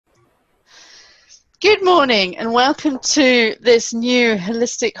Good morning and welcome to this new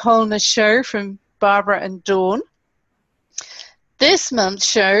Holistic Wholeness show from Barbara and Dawn. This month's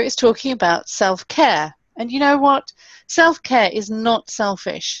show is talking about self-care. And you know what? Self-care is not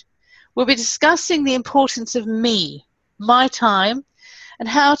selfish. We'll be discussing the importance of me, my time, and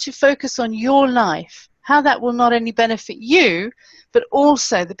how to focus on your life, how that will not only benefit you, but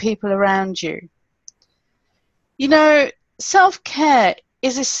also the people around you. You know, self-care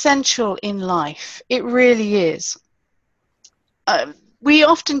is essential in life. It really is. We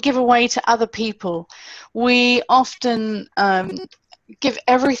often give away to other people. We often give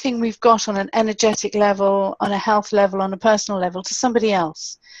everything we've got on an energetic level, on a health level, on a personal level to somebody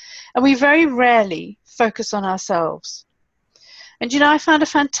else. And we very rarely focus on ourselves. And you know, I found a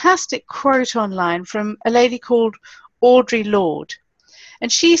fantastic quote online from a lady called Audre Lorde.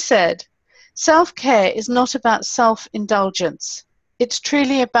 And she said, "Self-care is not about self-indulgence. It's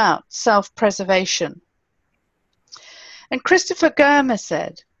truly about self-preservation." And Christopher Germer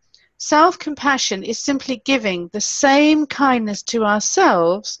said, "Self-compassion is simply giving the same kindness to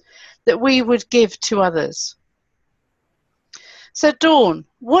ourselves that we would give to others." So Dawn,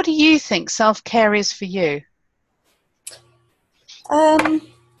 what do you think self-care is for you?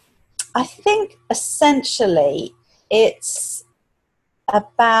 I think essentially it's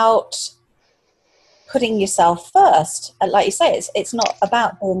about putting yourself first. Like you say, it's not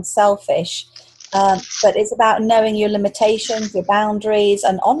about being selfish, but it's about knowing your limitations, your boundaries,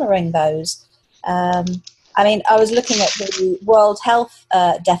 and honouring those. I mean, I was looking at the World Health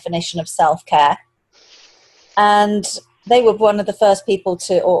definition of self-care, and they were one of the first people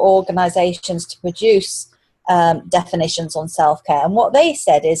or organisations to produce definitions on self-care. And what they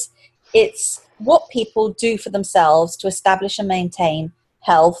said is it's what people do for themselves to establish and maintain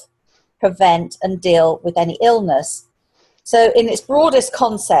health, prevent and deal with any illness. So in its broadest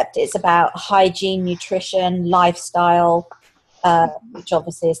concept, it's about hygiene, nutrition, lifestyle, which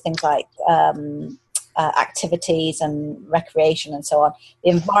obviously is things like activities and recreation and so on, the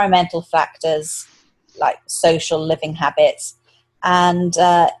environmental factors like social living habits and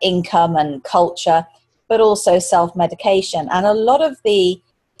income and culture, but also self-medication. And a lot of the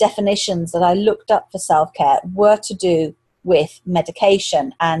definitions that I looked up for self-care were to do with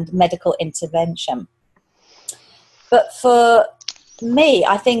medication and medical intervention. But for me,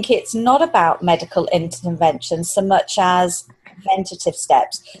 I think it's not about medical intervention so much as preventative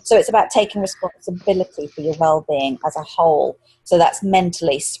steps. So it's about taking responsibility for your well-being as a whole. So that's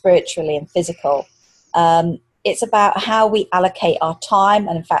mentally, spiritually, and physical. It's about how we allocate our time,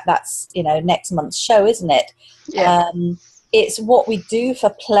 and in fact, that's next month's show, isn't it? Yeah. It's what we do for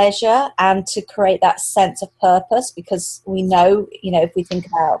pleasure and to create that sense of purpose, because we know, if we think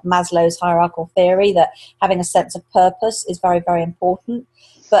about Maslow's hierarchical theory, that having a sense of purpose is very, very important.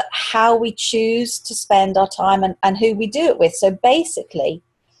 But how we choose to spend our time and who we do it with. So basically,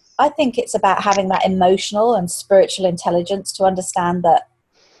 I think it's about having that emotional and spiritual intelligence to understand that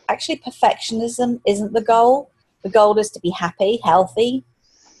actually perfectionism isn't the goal. The goal is to be happy, healthy,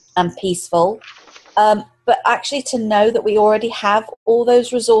 and peaceful. But actually to know that we already have all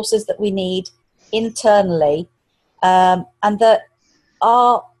those resources that we need internally, and that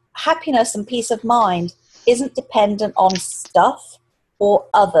our happiness and peace of mind isn't dependent on stuff or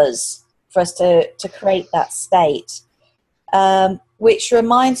others for us to create that state. Which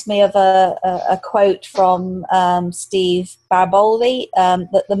reminds me of a quote from Steve Barboli,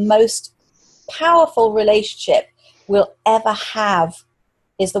 that the most powerful relationship we'll ever have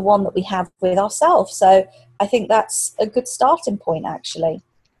is the one that we have with ourselves. So I think that's a good starting point, actually.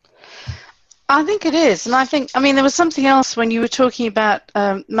 I think it is. And I mean, there was something else when you were talking about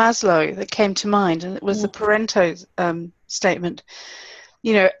Maslow that came to mind, and it was the Pareto statement.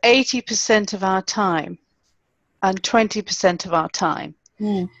 80% of our time and 20% of our time.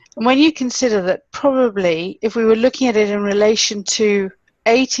 And when you consider that probably if we were looking at it in relation to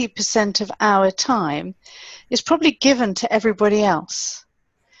 80% of our time is probably given to everybody else.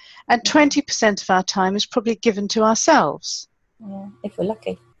 And 20% of our time is probably given to ourselves. Yeah, if we're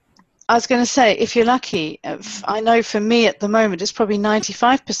lucky. I was going to say, if you're lucky, I know for me at the moment, it's probably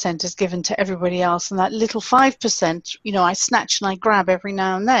 95% is given to everybody else. And that little 5%, I snatch and I grab every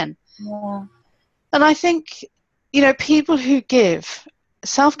now and then. Yeah. And I think, people who give,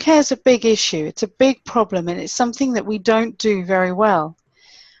 self-care is a big issue. It's a big problem, and it's something that we don't do very well.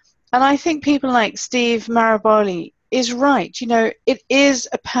 And I think people like Steve Maraboli is right. It is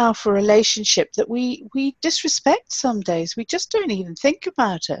a powerful relationship that we disrespect some days. We just don't even think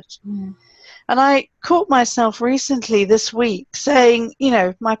about it. And I caught myself recently this week saying,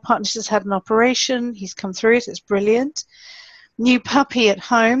 my partner's just had an operation. He's come through it. It's brilliant. new puppy at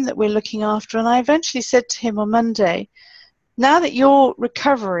home that we're looking after. And I eventually said to him on Monday, now that you're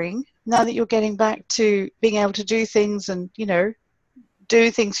recovering, now that you're getting back to being able to do things and, you know, do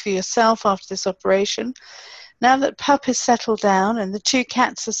things for yourself after this operation, now that pup is settled down and the 2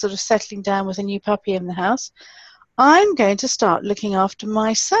 cats are sort of settling down with a new puppy in the house, I'm going to start looking after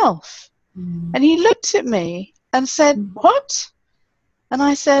myself. And he looked at me and said, what? And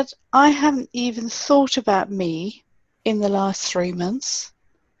I said, I haven't even thought about me in the last 3 months.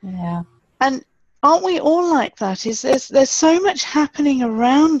 Yeah. And aren't we all like that? There's so much happening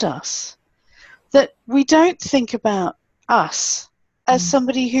around us that we don't think about us as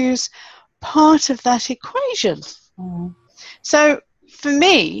somebody who's part of that equation. So for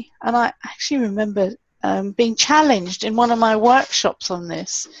me, and I actually remember being challenged in one of my workshops on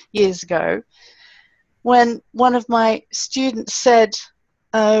this years ago, when one of my students said,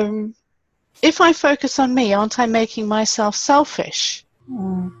 if I focus on me, aren't I making myself selfish?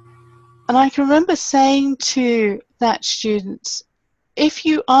 And I can remember saying to that student, if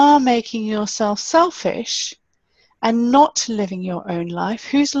you are making yourself selfish and not living your own life,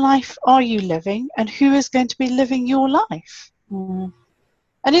 whose life are you living and who is going to be living your life? And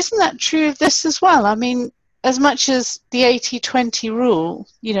isn't that true of this as well? I mean, as much as the 80-20 rule,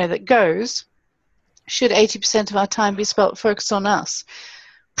 you know, that goes, should 80% of our time be focused on us?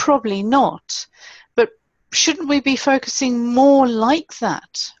 Probably not. But shouldn't we be focusing more like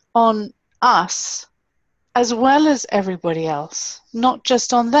that on us as well as everybody else, not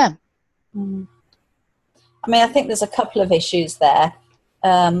just on them? I mean, I think there's a couple of issues there.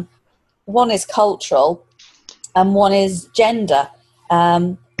 One is cultural and one is gender. I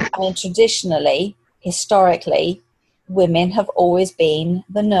mean, traditionally, historically, women have always been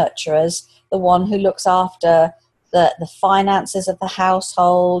the nurturers, the one who looks after the finances of the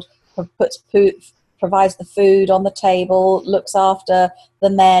household, provides the food on the table, looks after the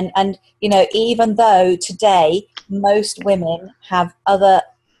men. And, you know, even though today most women have other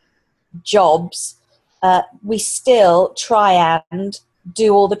jobs, we still try and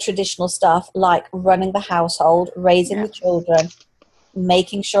do all the traditional stuff like running the household, raising the children,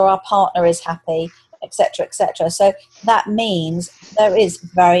 making sure our partner is happy, etc., etc. So that means there is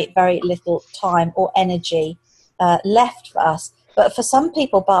very, very little time or energy left for us. But for some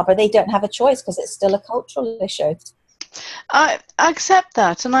people, Barbara, they don't have a choice because it's still a cultural issue. I accept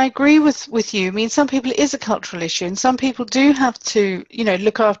that, and I agree with you. I mean, some people it is a cultural issue, and some people do have to, you know,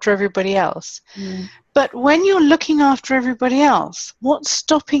 look after everybody else. But when you're looking after everybody else, what's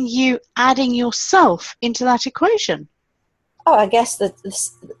stopping you adding yourself into that equation? Oh, I guess the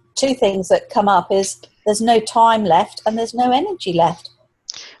 2 things that come up is there's no time left and there's no energy left.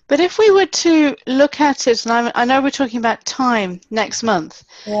 But if we were to look at it, and I know we're talking about time next month,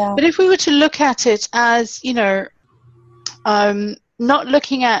 but if we were to look at it as, you know, not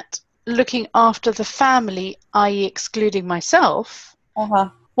looking after the family, i.e. excluding myself,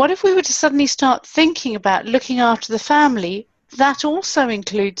 what if we were to suddenly start thinking about looking after the family, that also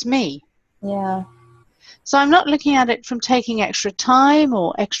includes me? Yeah. So I'm not looking at it from taking extra time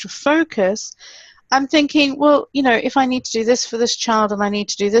or extra focus. I'm thinking, well, you know, if I need to do this for this child and I need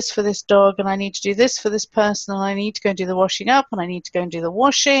to do this for this dog and I need to do this for this person and I need to go and do the washing up and I need to go and do the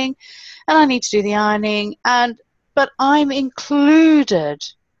washing and I need to do the ironing, but I'm included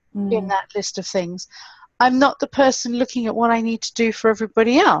in that list of things. I'm not the person looking at what I need to do for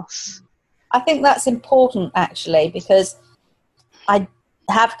everybody else. I think that's important, actually, because I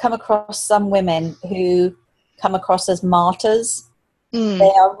have come across some women who come across as martyrs.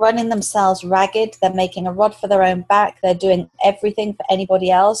 They are running themselves ragged. They're making a rod for their own back. They're doing everything for anybody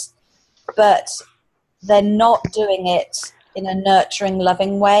else, but they're not doing it in a nurturing,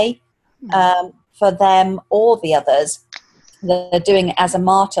 loving way for them or the others. They're doing it as a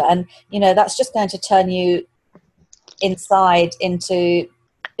martyr. And, you know, that's just going to turn you inside into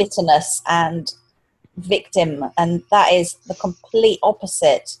bitterness and victim. And that is the complete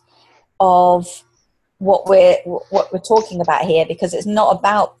opposite of what we're talking about here, because it's not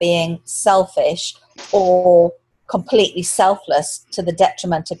about being selfish or completely selfless to the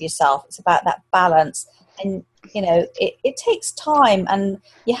detriment of yourself. It's about that balance. And, you know, it takes time and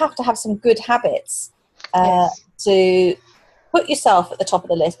you have to have some good habits to put yourself at the top of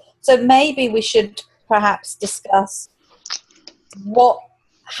the list. So maybe we should perhaps discuss what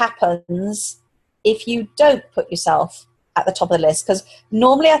happens if you don't put yourself at the top of the list. Because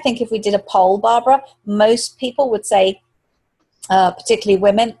normally I think if we did a poll, Barbara, most people would say, particularly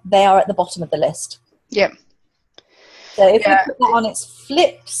women, they are at the bottom of the list. Yeah. So if we put that on its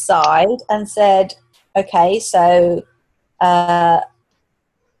flip side and said, okay, so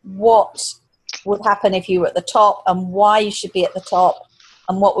what would happen if you were at the top, and why you should be at the top,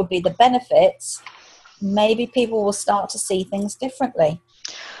 and what would be the benefits, maybe people will start to see things differently.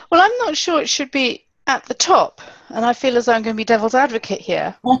 Well, I'm not sure it should be at the top, and I feel as though I'm going to be devil's advocate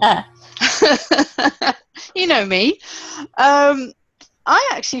here. You know me. I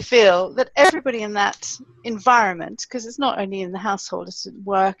actually feel that everybody in that environment, because it's not only in the household, it's in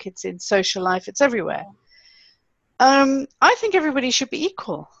work, it's in social life, it's everywhere. I think everybody should be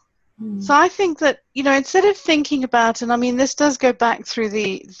equal. So I think that, you know, instead of thinking about, and I mean, this does go back through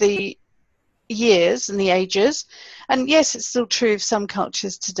the years and the ages, and yes, it's still true of some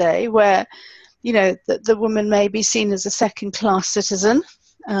cultures today where, you know, the woman may be seen as a second-class citizen,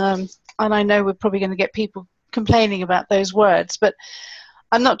 and I know we're probably going to get people complaining about those words, but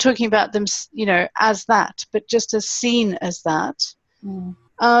I'm not talking about them, you know, as that, but just as seen as that. You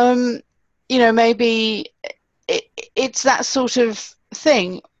know, maybe it's that sort of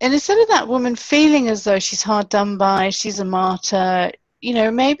thing. And instead of that woman feeling as though she's hard done by, she's a martyr, you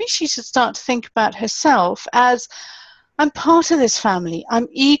know, maybe she should start to think about herself as, I'm part of this family. I'm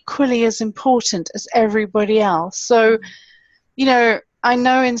equally as important as everybody else. So, you know, I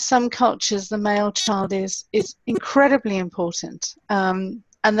know in some cultures the male child is incredibly important. And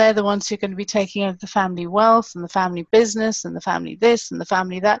they're the ones who are going to be taking over the family wealth and the family business and the family this and the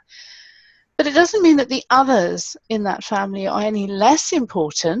family that. But it doesn't mean that the others in that family are any less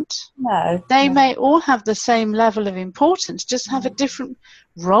important. No. They may all have the same level of importance, just have a different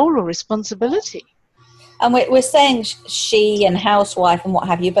role or responsibility. And we're saying she and housewife and what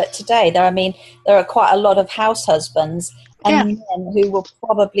have you, but today there are quite a lot of house husbands and men who will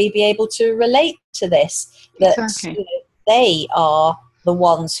probably be able to relate to this, that Exactly. you know, they are the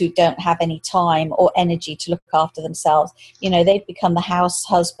ones who don't have any time or energy to look after themselves. You know, they've become the house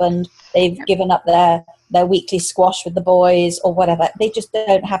husband, they've given up their weekly squash with the boys or whatever. They just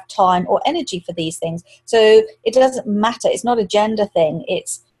don't have time or energy for these things. So it doesn't matter. It's not a gender thing.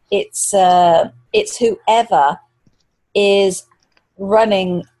 It's whoever is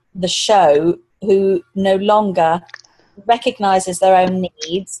running the show who no longer recognizes their own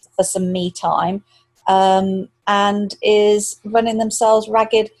needs for some me time, and is running themselves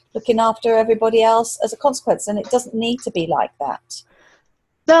ragged, looking after everybody else as a consequence. And it doesn't need to be like that.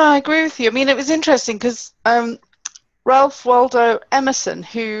 No, I agree with you. I mean, it was interesting because Ralph Waldo Emerson,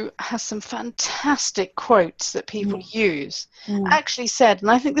 who has some fantastic quotes that people use, actually said,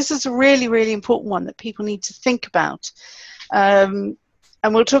 and I think this is a really, really important one that people need to think about.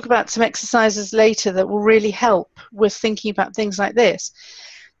 And we'll talk about some exercises later that will really help with thinking about things like this.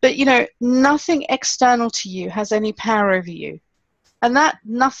 But, you know, nothing external to you has any power over you. And that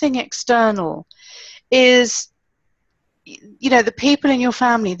nothing external is, you know, the people in your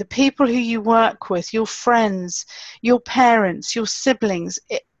family, the people who you work with, your friends, your parents, your siblings,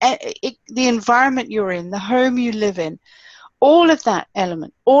 the environment you're in, the home you live in, all of that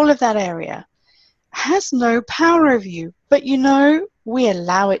element, all of that area has no power over you. But, you know, we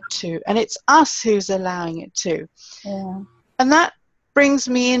allow it to, and it's us who's allowing it to. Yeah. And that brings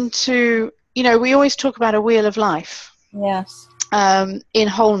me into, you know, we always talk about a wheel of life. Yes. In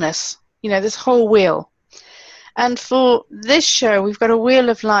wholeness, you know, this whole wheel. And for this show, we've got a wheel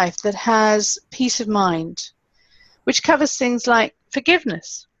of life that has peace of mind, which covers things like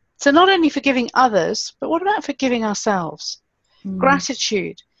forgiveness. So not only forgiving others, but what about forgiving ourselves?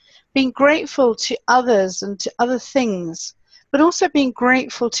 Gratitude, being grateful to others and to other things, but also being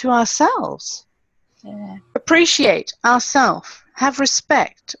grateful to ourselves. Yeah. Appreciate ourselves, have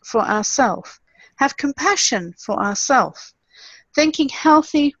respect for ourselves, have compassion for ourselves, thinking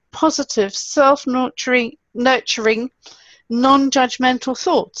healthy, positive, self-nurturing, non-judgmental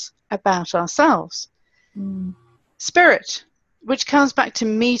thoughts about ourselves. Spirit, which comes back to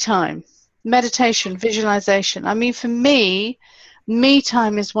me time, meditation, visualization. I mean, for me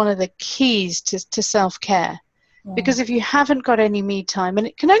time is one of the keys to self-care. Because if you haven't got any me time, and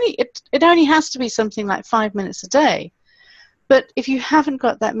it only has to be something like 5 minutes a day, but if you haven't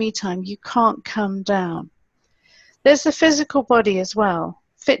got that me time, you can't come down. There's the physical body as well.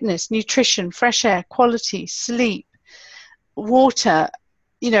 Fitness, nutrition, fresh air, quality, sleep, water,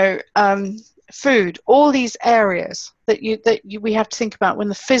 you know, food, all these areas that we have to think about when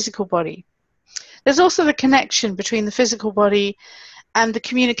the physical body. There's also the connection between the physical body and the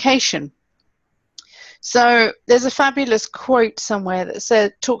communication. So there's a fabulous quote somewhere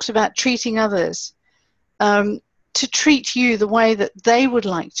that talks about treating others to treat you the way that they would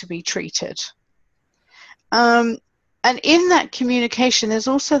like to be treated. And in that communication, there's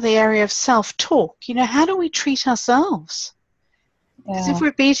also the area of self-talk. You know, how do we treat ourselves? Because if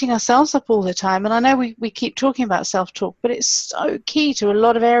we're beating ourselves up all the time, and I know we keep talking about self-talk, but it's so key to a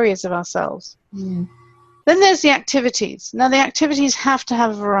lot of areas of ourselves. Mm. Then there's the activities. Now, the activities have to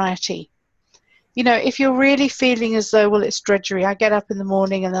have a variety. You know, if you're really feeling as though, well, it's drudgery, I get up in the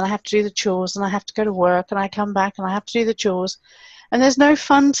morning and then I have to do the chores and I have to go to work and I come back and I have to do the chores, and there's no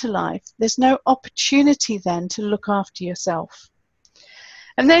fun to life, there's no opportunity then to look after yourself.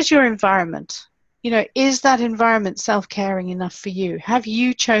 And there's your environment. You know, is that environment self-caring enough for you? Have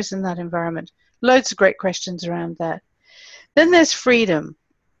you chosen that environment? Loads of great questions around that. Then there's freedom.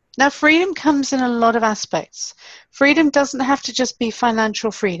 Now, freedom comes in a lot of aspects. Freedom doesn't have to just be financial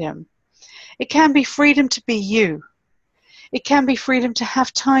freedom. It can be freedom to be you. It can be freedom to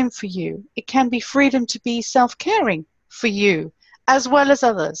have time for you. It can be freedom to be self-caring for you, as well as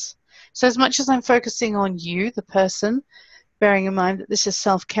others. So as much as I'm focusing on you, the person, bearing in mind that this is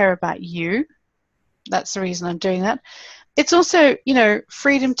self-care about you, that's the reason I'm doing that. It's also, you know,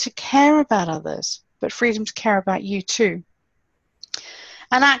 freedom to care about others, but freedom to care about you too.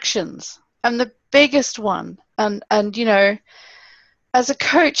 And actions. And the biggest one, and you know, as a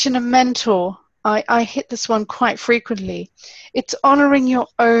coach and a mentor, I hit this one quite frequently. It's honoring your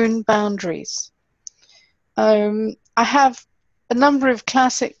own boundaries. I have a number of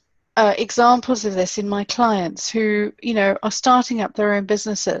classic examples of this in my clients who, you know, are starting up their own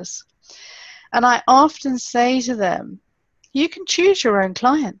businesses. And I often say to them, you can choose your own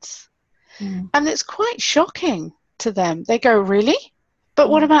clients. Mm. And it's quite shocking to them. They go, really? But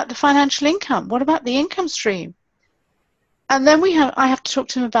what about the financial income? What about the income stream? And then I have to talk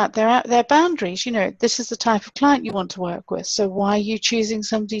to them about their boundaries. You know, this is the type of client you want to work with. So why are you choosing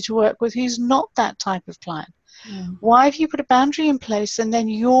somebody to work with who's not that type of client? Mm. Why have you put a boundary in place and then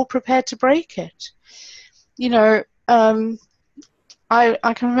you're prepared to break it? You know,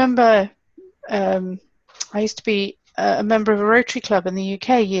 I can remember I used to be a member of a Rotary Club in the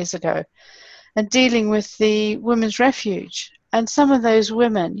UK years ago and dealing with the Women's Refuge. And some of those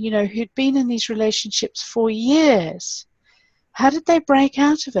women, you know, who'd been in these relationships for years, how did they break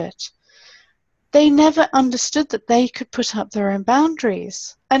out of it? They never understood that they could put up their own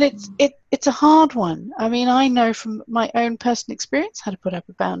boundaries. And it's a hard one. I mean, I know from my own personal experience how to put up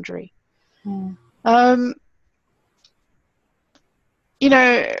a boundary. Mm. You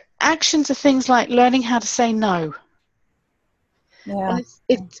know, actions are things like learning how to say no. Yeah.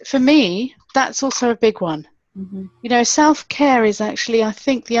 And for me, that's also a big one. Mm-hmm. You know, self-care is actually, I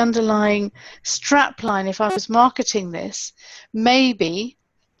think, the underlying strapline. If I was marketing this, maybe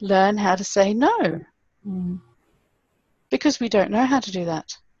learn how to say no. Because we don't know how to do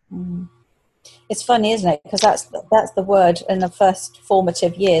that. It's funny, isn't it? Because that's the word in the first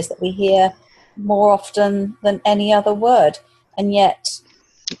formative years that we hear more often than any other word. And yet,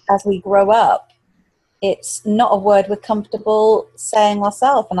 as we grow up, it's not a word we're comfortable saying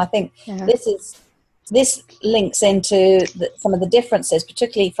ourselves. And I think this links into some of the differences,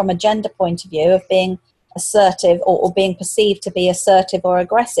 particularly from a gender point of view, of being assertive or being perceived to be assertive or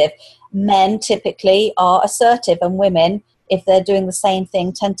aggressive. Men typically are assertive, and women, if they're doing the same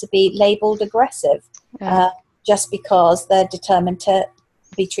thing, tend to be labelled aggressive, just because they're determined to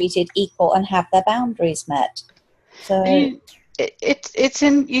be treated equal and have their boundaries met. So it's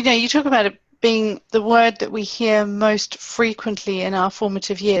in, you know, you talk about it being the word that we hear most frequently in our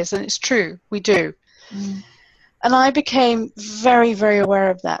formative years, and it's true, we do. And I became very, very aware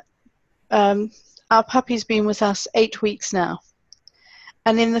of that. Our puppy's been with us 8 weeks now.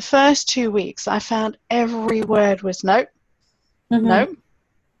 And in the first 2 weeks, I found every word was nope, nope,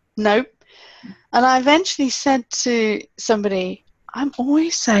 nope. And I eventually said to somebody, I'm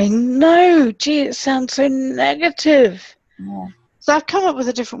always saying no. Gee, it sounds so negative. Yeah. So I've come up with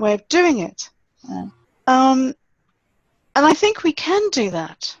a different way of doing it. Yeah. And I think we can do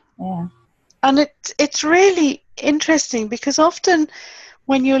that. Yeah. And it's really interesting because often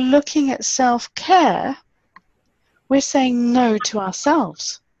when you're looking at self-care, we're saying no to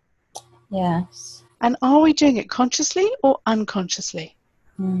ourselves. Yes. And are we doing it consciously or unconsciously?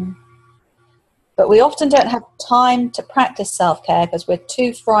 But we often don't have time to practice self-care because we're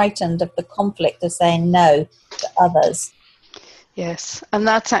too frightened of the conflict of saying no to others. Yes, and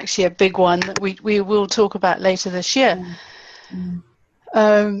that's actually a big one that we will talk about later this year.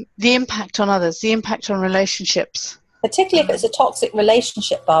 The impact on others, the impact on relationships. Particularly if it's a toxic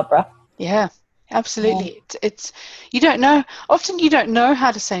relationship, Barbara. Yeah, absolutely. Yeah. It's you don't know. Often you don't know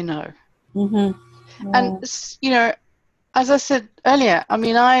how to say no. Yeah. And you know, as I said earlier, I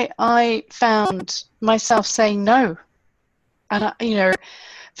mean, I found myself saying no, and you know,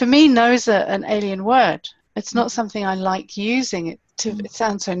 for me, no is an alien word. It's not something I like using. It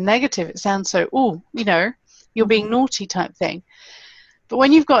sounds so negative. It sounds so, you know, you're being naughty type thing. But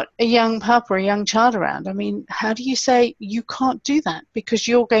when you've got a young pup or a young child around, I mean, how do you say you can't do that because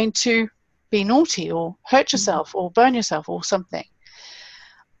you're going to be naughty or hurt yourself or burn yourself or something?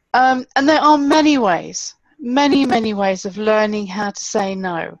 And there are many ways, many ways of learning how to say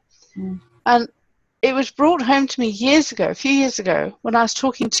no. And it was brought home to me a few years ago, when I was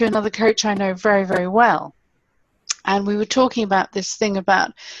talking to another coach I know very, very well. And we were talking about this thing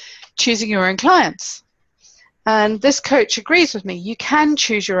about choosing your own clients. And this coach agrees with me. You can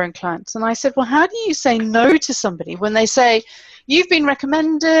choose your own clients. And I said, well, how do you say no to somebody when they say, you've been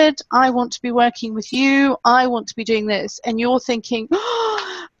recommended, I want to be working with you, I want to be doing this. And you're thinking,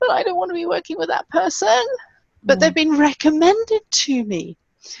 oh, but I don't want to be working with that person. But they've been recommended to me.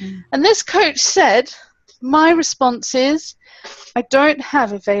 And this coach said, my response is, I don't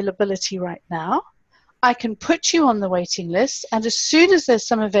have availability right now. I can put you on the waiting list. And as soon as there's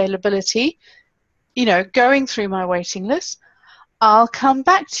some availability, you know, going through my waiting list, I'll come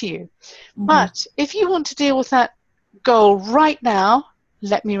back to you. But if you want to deal with that goal right now,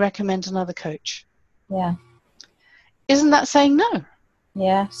 let me recommend another coach. Yeah. Isn't that saying no?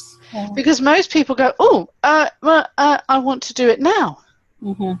 Yes. Yeah. Because most people go, I want to do it now.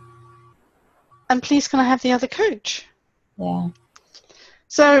 And please, can I have the other coach? Yeah.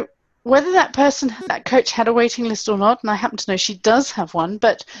 So whether that coach had a waiting list or not, and I happen to know she does have one,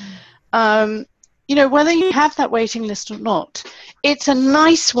 but you know, whether you have that waiting list or not, it's a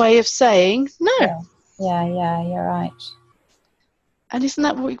nice way of saying no. Yeah, you're right. And isn't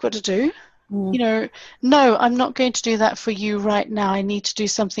that what we've got to do? You know, no, I'm not going to do that for you right now. I need to do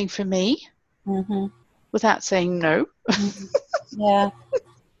something for me without saying no. Yeah.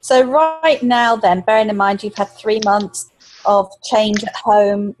 So right now then, bearing in mind you've had 3 months of change at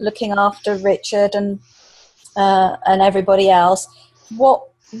home, looking after Richard and everybody else, what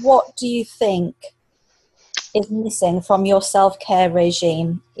do you think is missing from your self-care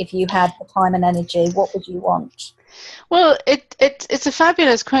regime? If you had the time and energy, what would you want? Well, it's a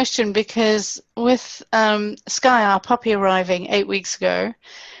fabulous question, because with Sky, our puppy, arriving 8 weeks ago,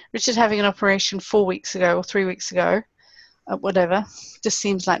 Richard having an operation 4 weeks ago or 3 weeks ago, whatever, just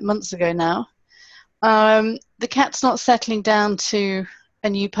seems like months ago now. The cat's not settling down to a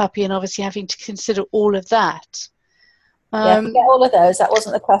new puppy, and obviously having to consider all of that. Forget all of those. That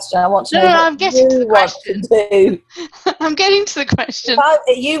wasn't the question. I want to know what I'm getting to the question. do. I'm getting to the question.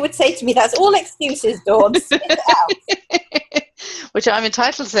 You would say to me, that's all excuses, Dawn. Spit it out. Which I'm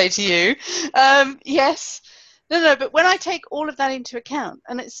entitled to say to you. Yes. No, but when I take all of that into account,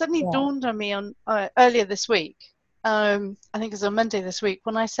 and it suddenly dawned on me on earlier this week, I think it was on Monday this week,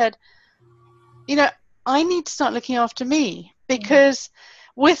 when I said, you know, I need to start looking after me, because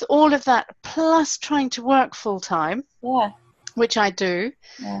with all of that, plus trying to work full time, which I do,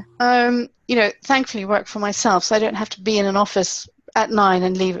 you know, thankfully work for myself, so I don't have to be in an office at 9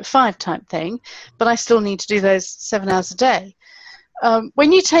 and leave at 5 type thing, but I still need to do those 7 hours a day.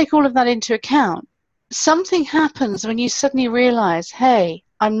 When you take all of that into account, something happens when you suddenly realize, hey,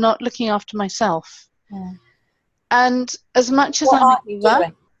 I'm not looking after myself. And as much as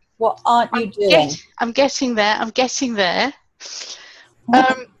what aren't you doing? I'm getting there.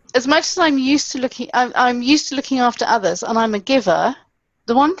 As much as I'm used to looking after others, and I'm a giver,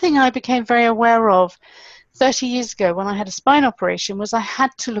 the one thing I became very aware of 30 years ago when I had a spine operation was I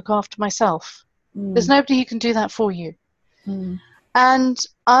had to look after myself. There's nobody who can do that for you. And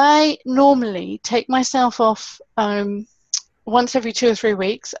I normally take myself off once every 2 or 3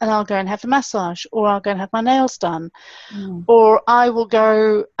 weeks, and I'll go and have a massage, or I'll go and have my nails done, or I will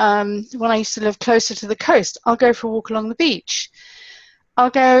go, when I used to live closer to the coast, I'll go for a walk along the beach. I'll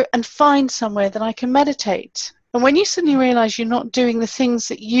go and find somewhere that I can meditate. And when you suddenly realize you're not doing the things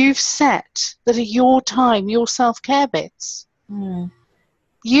that you've set, that are your time, your self-care bits,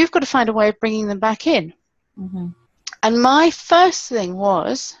 you've got to find a way of bringing them back in. And my first thing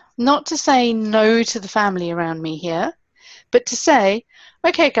was not to say no to the family around me here, but to say,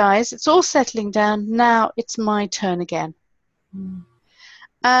 okay, guys, it's all settling down. Now it's my turn again.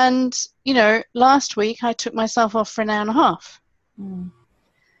 And, you know, last week I took myself off for an hour and a half.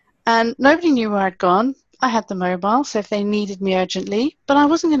 And nobody knew where I'd gone. I had the mobile, so if they needed me urgently, but I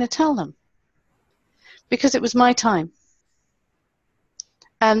wasn't going to tell them, because it was my time.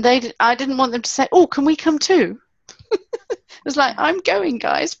 And I didn't want them to say, oh, can we come too? It was like, I'm going,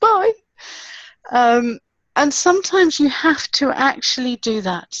 guys, bye. And sometimes you have to actually do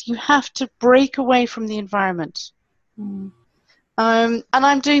that. You have to break away from the environment. And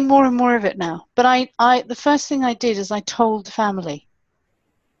I'm doing more and more of it now. But the first thing I did is I told the family.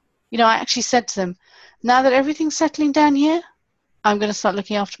 You know, I actually said to them, now that everything's settling down here, I'm going to start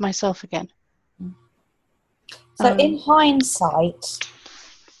looking after myself again. So in hindsight,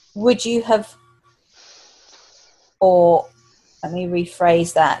 would you have, or let me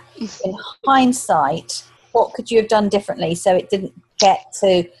rephrase that, in hindsight, what could you have done differently so it didn't get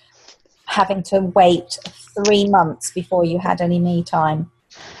to having to wait 3 months before you had any me time?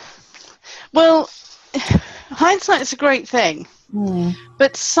 Well, hindsight is a great thing,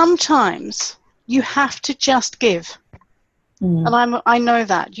 but sometimes you have to just give. And I know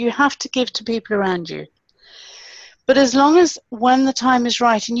that. You have to give to people around you. But as long as when the time is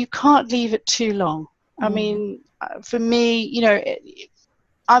right, and you can't leave it too long. I mean, for me, you know,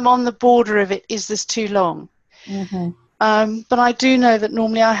 I'm on the border of it. Is this too long? But I do know that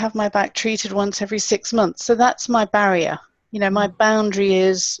normally I have my back treated once every 6 months. So that's my barrier. You know, my boundary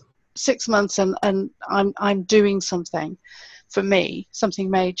is 6 months and I'm doing something for me, something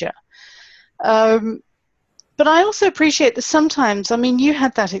major. But I also appreciate that sometimes, I mean, you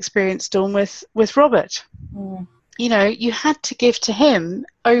had that experience, Dawn, with Robert. You know, you had to give to him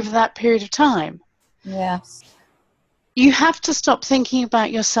over that period of time. Yes. You have to stop thinking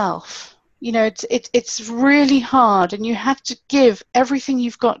about yourself. You know, it's really hard, and you have to give everything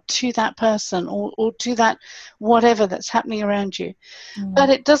you've got to that person or to that whatever that's happening around you. But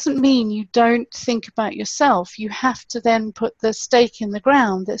it doesn't mean you don't think about yourself. You have to then put the stake in the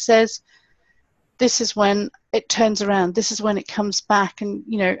ground that says, this is when it turns around. This is when it comes back, and,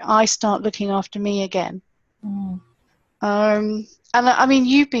 you know, I start looking after me again. And I mean,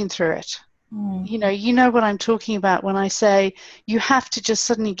 you've been through it. You know what I'm talking about when I say you have to just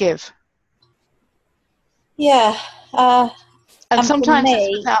suddenly give. Yeah. And sometimes me,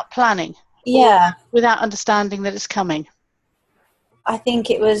 it's without planning. Yeah. Without understanding that it's coming. I think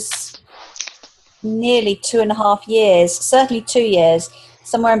it was nearly 2.5 years, certainly 2 years,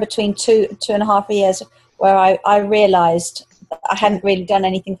 somewhere in between 2.5 years, where I realised that I hadn't really done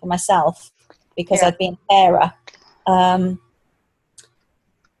anything for myself because I'd been a carer. And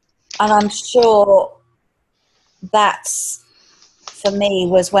I'm sure that's, for me,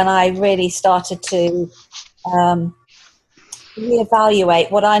 was when I really started to reevaluate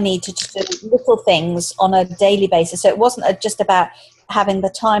what I needed to do, little things on a daily basis. So it wasn't just about having the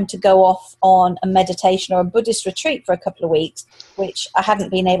time to go off on a meditation or a Buddhist retreat for a couple of weeks, which I hadn't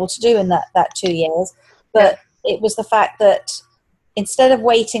been able to do in that 2 years. But it was the fact that instead of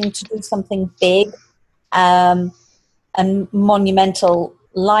waiting to do something big and monumental,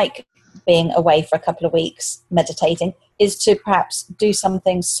 like being away for a couple of weeks meditating, is to perhaps do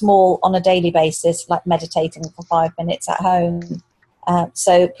something small on a daily basis, like meditating for 5 minutes at home.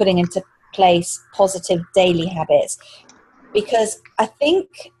 So putting into place positive daily habits. Because I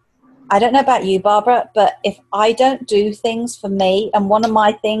think, I don't know about you, Barbara, but if I don't do things for me, and one of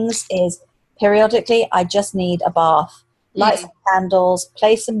my things is periodically I just need a bath, light some candles,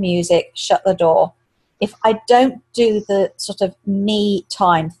 play some music, shut the door. If I don't do the sort of me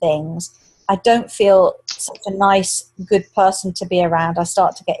time things, I don't feel such a nice, good person to be around. I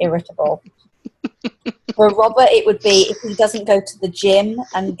start to get irritable. For Robert, it would be if he doesn't go to the gym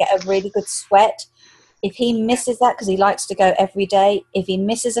and get a really good sweat. If he misses that, because he likes to go every day, if he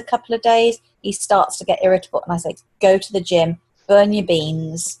misses a couple of days, he starts to get irritable. And I say, go to the gym, burn your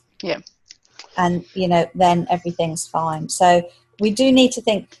beans. Yeah. And, you know, then everything's fine. So we do need to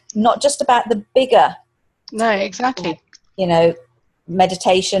think not just about the bigger. No, exactly. You know,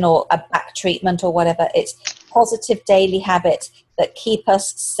 meditation or a back treatment or whatever. It's positive daily habits that keep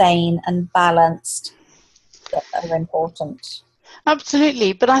us sane and balanced that are important.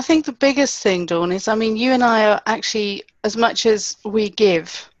 Absolutely. But I think the biggest thing, Dawn, is, I mean, you and I are actually, as much as we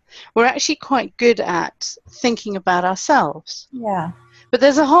give, we're actually quite good at thinking about ourselves. Yeah. But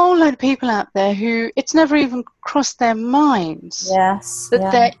there's a whole load of people out there who it's never even crossed their minds that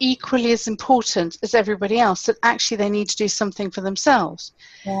they're equally as important as everybody else, that actually they need to do something for themselves.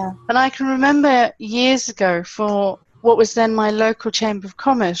 Yeah. And I can remember years ago, for what was then my local Chamber of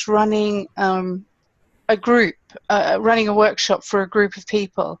Commerce, running a group, running a workshop for a group of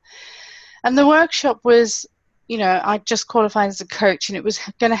people. And the workshop was, you know, I just qualified as a coach, and it was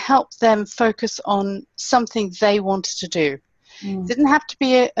going to help them focus on something they wanted to do. It didn't have to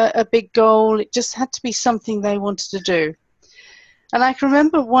be a big goal. It just had to be something they wanted to do. And I can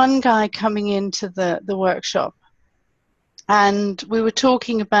remember one guy coming into the workshop, and we were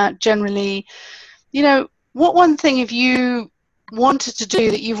talking about generally, you know, what one thing have you wanted to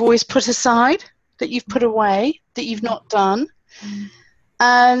do that you've always put aside, that you've put away, that you've not done?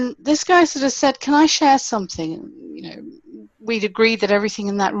 And this guy sort of said, can I share something? You know, we'd agreed that everything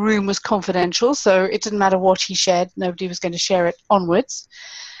in that room was confidential, so it didn't matter what he shared. Nobody was going to share it onwards.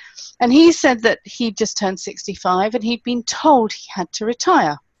 And he said that he'd just turned 65 and he'd been told he had to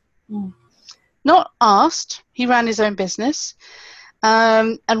retire. Not asked. He ran his own business.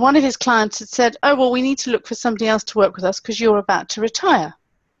 And one of his clients had said, oh, well, we need to look for somebody else to work with us because you're about to retire.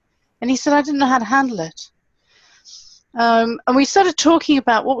 And he said, I didn't know how to handle it. And we started talking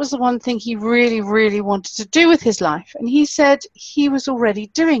about what was the one thing he really, really wanted to do with his life. And he said he was already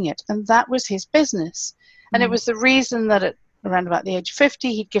doing it, and that was his business. And it was the reason that at around about the age of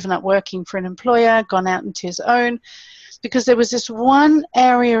 50, he'd given up working for an employer, gone out into his own, because there was this one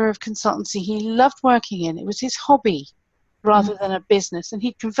area of consultancy he loved working in. It was his hobby rather than a business, and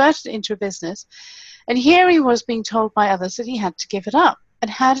he'd converted it into a business. And here he was being told by others that he had to give it up. And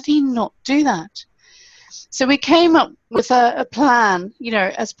how did he not do that? So we came up with a plan, you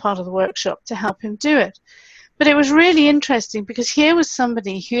know, as part of the workshop to help him do it. But it was really interesting because here was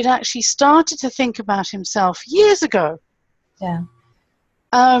somebody who had actually started to think about himself years ago. Yeah.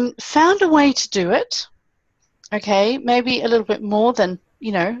 Found a way to do it. Okay, maybe a little bit more than,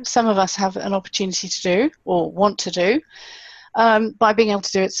 you know, some of us have an opportunity to do or want to do, by being able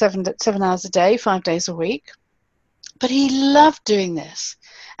to do it 7 hours a day, 5 days a week. But he loved doing this.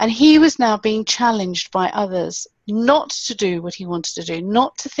 And he was now being challenged by others not to do what he wanted to do,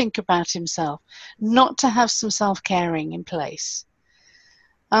 not to think about himself, not to have some self-caring in place.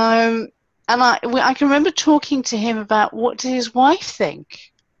 And I can remember talking to him about what did his wife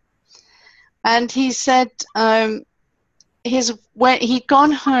think. And he said when he'd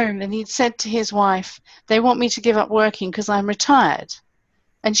gone home and he'd said to his wife, they want me to give up working because I'm retired.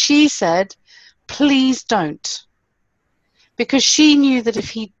 And she said, please don't. Because she knew that if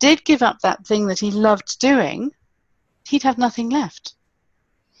he did give up that thing that he loved doing, he'd have nothing left.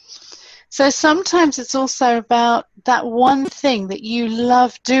 So sometimes it's also about that one thing that you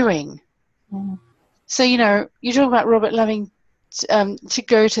love doing. Mm. So, you know, you talk about Robert loving to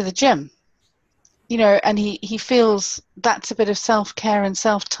go to the gym, you know, and he feels that's a bit of self-care and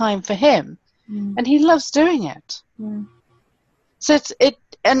self-time for him. Mm. And he loves doing it. Mm. So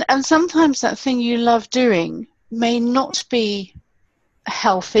and sometimes that thing you love doing may not be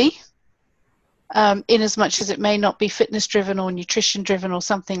healthy, in as much as it may not be fitness driven or nutrition driven or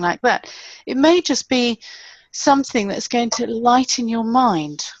something like that. It may just be something that's going to lighten your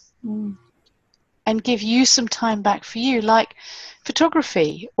mind and give you some time back for you, like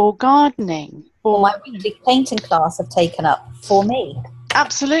photography or gardening or my weekly painting class have taken up for me.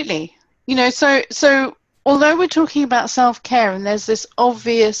 Absolutely. You know, so although we're talking about self-care and there's this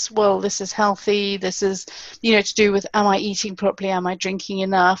obvious, well, this is healthy, this is, you know, to do with am I eating properly, am I drinking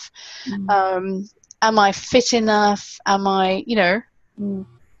enough, am I fit enough, am I, you know,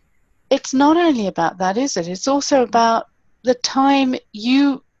 it's not only about that, is it? It's also about the time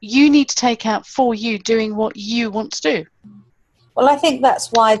you need to take out for you doing what you want to do. Well, I think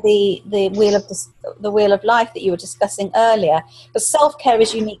that's why the wheel of life that you were discussing earlier, because self-care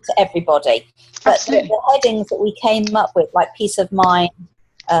is unique to everybody. But the headings that we came up with, like peace of mind,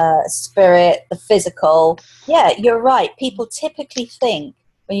 spirit, the physical, yeah, you're right. People typically think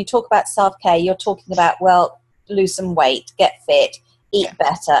when you talk about self-care, you're talking about, well, lose some weight, get fit, eat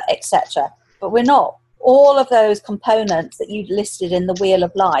better, etc. But we're not. All of those components that you listed in the wheel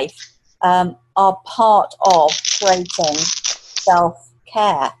of life are part of creating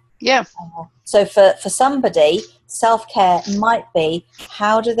self-care. Yeah. So for somebody, self-care might be,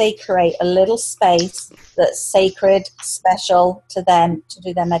 how do they create a little space that's sacred, special to them to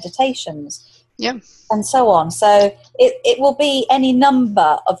do their meditations? Yeah. And so on. So it will be any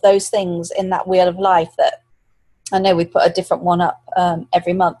number of those things in that wheel of life that I know we put a different one up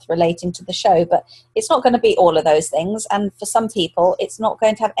every month relating to the show, but it's not going to be all of those things. And for some people, it's not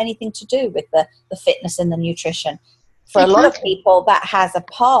going to have anything to do with the fitness and the nutrition. For a lot of people, that has a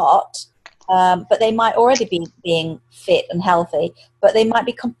part, but they might already be being fit and healthy, but they might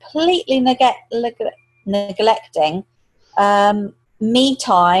be completely neglecting me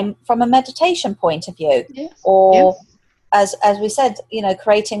time from a meditation point of view. Yeah. Or, as we said, you know,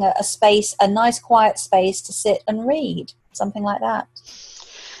 creating a space, a nice quiet space to sit and read, something like that.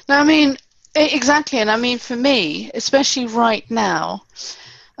 No, I mean, exactly. And I mean, for me, especially right now,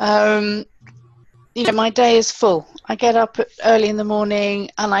 you know, my day is full. I get up early in the morning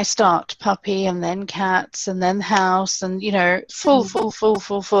and I start puppy and then cats and then house and, you know, full.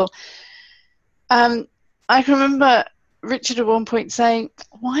 I can remember Richard at one point saying,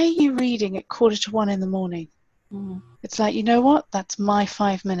 why are you reading at 1:45 in the morning? It's like, you know what? That's my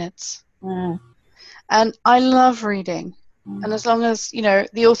 5 minutes. And I love reading. And as long as, you know,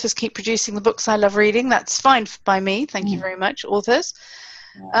 the authors keep producing the books I love reading, that's fine by me. Thank you very much, authors.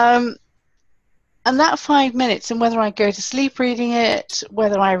 And that 5 minutes, and whether I go to sleep reading it,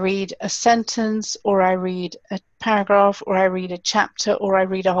 whether I read a sentence or I read a paragraph or I read a chapter or I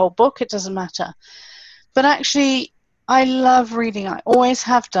read a whole book, it doesn't matter. But actually, I love reading. I always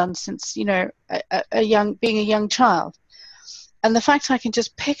have done since, you know, being a young child. And the fact I can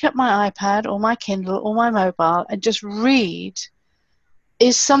just pick up my iPad or my Kindle or my mobile and just read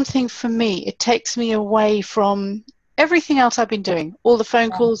is something for me. It takes me away from everything else I've been doing, all the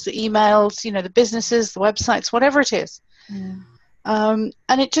phone calls, the emails, you know, the businesses, the websites, whatever it is. And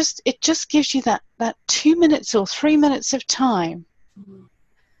it just gives you that 2 minutes or 3 minutes of time.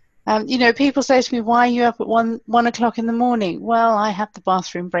 You know, people say to me, why are you up at 1 o'clock in the morning? Well, I have the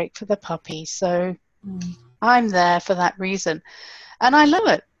bathroom break for the puppy, so I'm there for that reason. And I love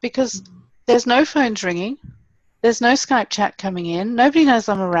it because there's no phones ringing. There's no Skype chat coming in. Nobody knows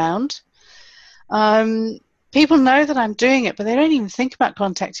I'm around. People know that I'm doing it, but they don't even think about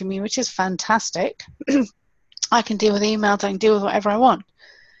contacting me, which is fantastic. I can deal with emails. I can deal with whatever I want.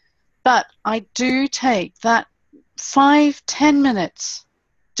 But I do take that 5-10 minutes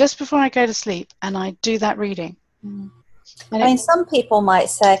just before I go to sleep, and I do that reading. I mean, some people might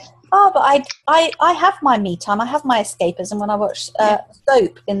say, oh, but I have my me time. I have my escapism when I watch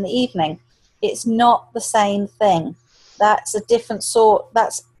soap in the evening. It's not the same thing. That's a different sort.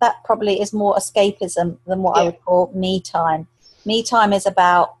 That probably is more escapism than what I would call me time. Me time is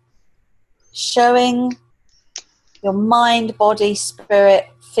about showing your mind, body, spirit,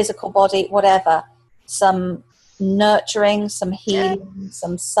 physical body, whatever, some nurturing, some healing,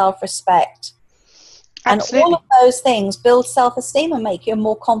 some self-respect. Absolutely. And all of those things build self-esteem and make you a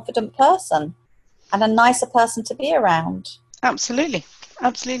more confident person and a nicer person to be around. Absolutely.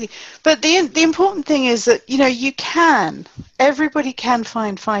 Absolutely. But the important thing is that, you know, everybody can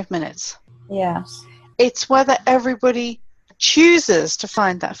find 5 minutes. Yes. It's whether everybody chooses to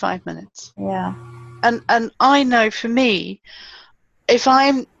find that 5 minutes. Yeah. And I know for me, if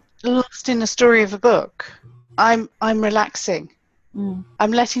I'm lost in the story of a book, I'm relaxing.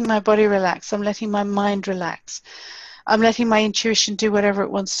 I'm letting my body relax. I'm letting my mind relax. I'm letting my intuition do whatever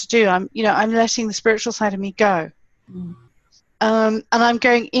it wants to do. I'm letting the spiritual side of me go. And I'm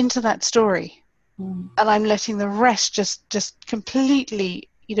going into that story, and I'm letting the rest just completely,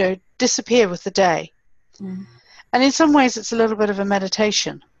 you know, disappear with the day. And in some ways, it's a little bit of a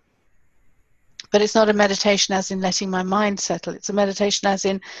meditation. But it's not a meditation as in letting my mind settle. It's a meditation as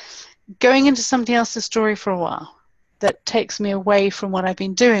in going into somebody else's story for a while that takes me away from what I've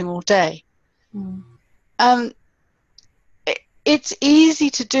been doing all day. It's easy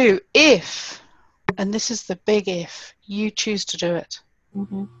to do if, and this is the big if, you choose to do it.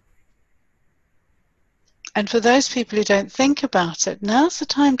 And for those people who don't think about it, now's the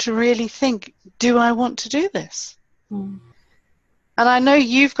time to really think, do I want to do this? And I know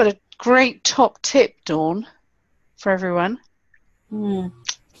you've got a great top tip, Dawn, for everyone.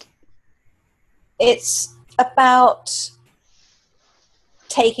 It's about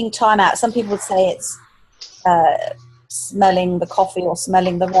taking time out. Some people would say it's smelling the coffee or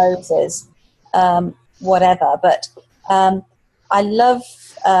smelling the roses, whatever. But I love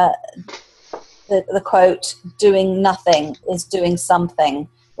the quote, doing nothing is doing something,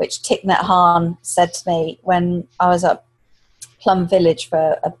 which Thich Nhat Hanh said to me when I was at Plum Village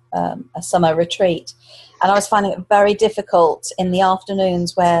for a summer retreat. And I was finding it very difficult in the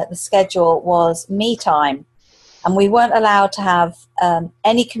afternoons where the schedule was me time. And we weren't allowed to have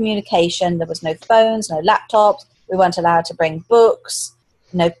any communication. There was no phones, no laptops. We weren't allowed to bring books,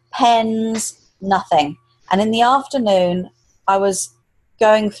 no pens, nothing. And in the afternoon, I was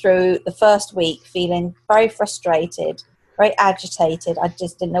going through the first week feeling very frustrated, very agitated. I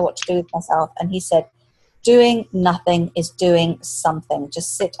just didn't know what to do with myself. And he said, doing nothing is doing something.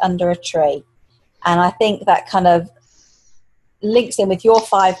 Just sit under a tree. And I think that kind of links in with your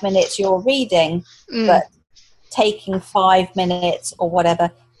 5 minutes, you're reading, but taking 5 minutes or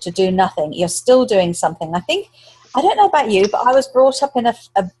whatever to do nothing. You're still doing something. I don't know about you, but I was brought up in a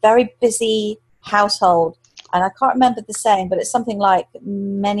very busy household. And I can't remember the saying, but it's something like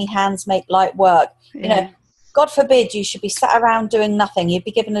many hands make light work. You know, God forbid you should be sat around doing nothing. You'd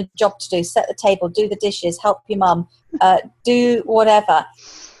be given a job to do, set the table, do the dishes, help your mum, do whatever.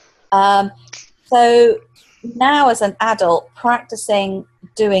 So now as an adult, practicing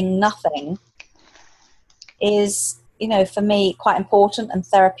doing nothing is, you know, for me, quite important and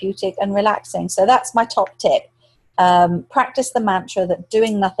therapeutic and relaxing. So that's my top tip. Practice the mantra that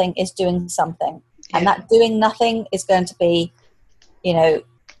doing nothing is doing something. Yeah. And that doing nothing is going to be, you know,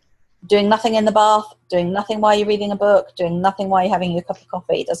 doing nothing in the bath, doing nothing while you're reading a book, doing nothing while you're having your cup of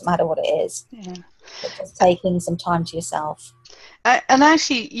coffee. It doesn't matter what it is. Yeah. But just taking some time to yourself. And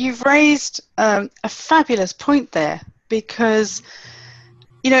actually, you've raised a fabulous point there, because,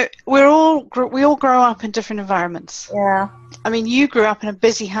 you know, we all grow up in different environments. Yeah. I mean, you grew up in a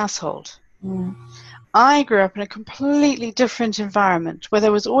busy household. I grew up in a completely different environment where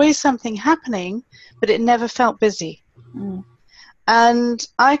there was always something happening, but it never felt busy. Mm. And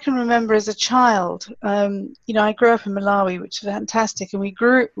I can remember as a child, I grew up in Malawi, which is fantastic, and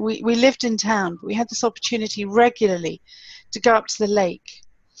we lived in town, but we had this opportunity regularly to go up to the lake.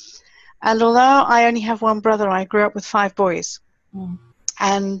 And although I only have one brother, I grew up with 5 boys. Mm.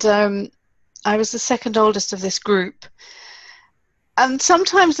 And I was the second oldest of this group. And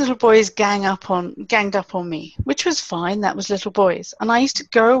sometimes little boys ganged up on me, which was fine. That was little boys. And I used to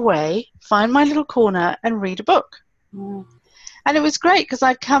go away, find my little corner, and read a book. Mm. And it was great because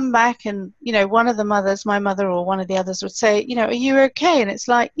I'd come back and, one of the mothers, my mother or one of the others would say, are you okay? And it's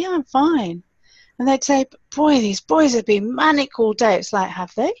like, yeah, I'm fine. And they'd say, boy, these boys have been manic all day. It's like,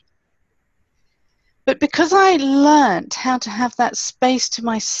 have they? But because I learnt how to have that space to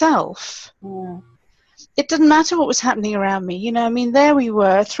myself, Mm. it didn't matter what was happening around me. There we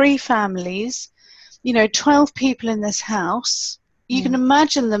were, 3 families, 12 people in this house. You can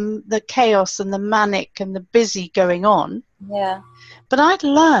imagine the chaos and the manic and the busy going on. Yeah. But I'd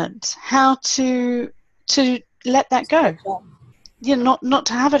learned how to let that go. Not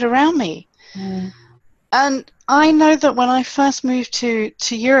to have it around me. Mm. And I know that when I first moved to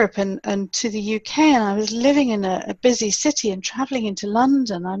Europe and to the UK, and I was living in a busy city and traveling into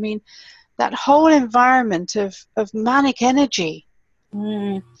London, that whole environment of manic energy.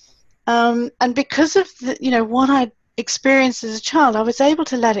 Mm. And because of what I'd experienced as a child, I was able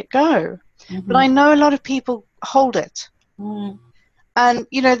to let it go. Mm-hmm. But I know a lot of people hold it. Mm. And,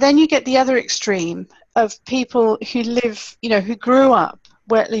 then you get the other extreme of people who live, who grew up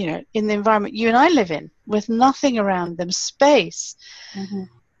where, in the environment you and I live in, with nothing around them, space. Mm-hmm.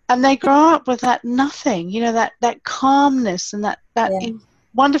 And they grow up with that nothing, that calmness and that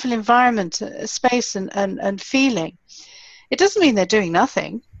wonderful environment, space and feeling. It doesn't mean they're doing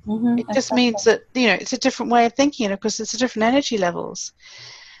nothing. Mm-hmm. It just means that, it's a different way of thinking, and of course it's a different energy levels.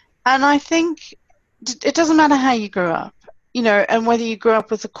 And I think it doesn't matter how you grew up, and whether you grew up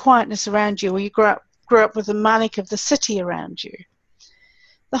with the quietness around you or you grew up with the manic of the city around you.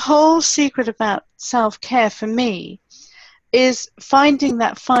 The whole secret about self-care for me is finding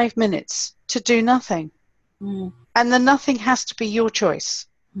that 5 minutes to do nothing. Mm. And the nothing has to be your choice.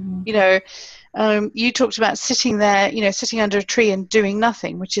 Mm. You talked about sitting there, sitting under a tree and doing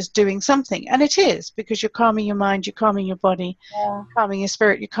nothing, which is doing something. And it is, because you're calming your mind, you're calming your body, calming your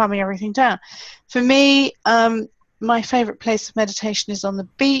spirit, you're calming everything down. For me, my favorite place of meditation is on the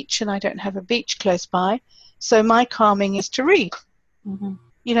beach, and I don't have a beach close by. So my calming is to read. Mm-hmm.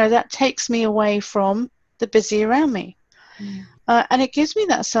 That takes me away from the busy around me. Mm. And it gives me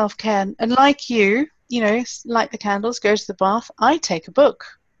that self-care. And like you, light the candles, go to the bath, I take a book.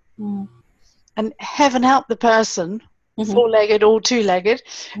 Mm. And heaven help the person, Mm-hmm. 4-legged or 2-legged,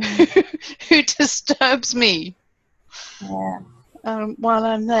 who disturbs me while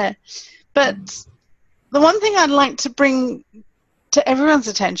I'm there. But the one thing I'd like to bring to everyone's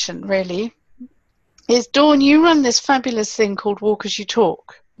attention, really, is, Dawn, you run this fabulous thing called Walk As You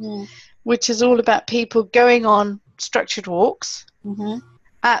Talk, which is all about people going on structured walks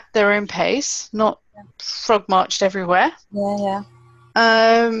at their own pace, not frog marched everywhere.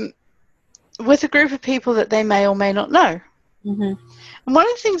 With a group of people that they may or may not know. Mm-hmm. And one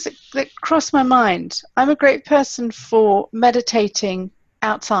of the things that crossed my mind, I'm a great person for meditating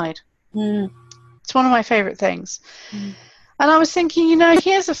outside. Mm. It's one of my favorite things. Mm. And I was thinking,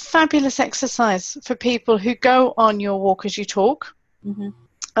 here's a fabulous exercise for people who go on your Walk As You Talk.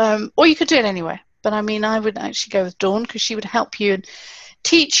 Mm-hmm. Or you could do it anywhere. But I would actually go with Dawn, because she would help you and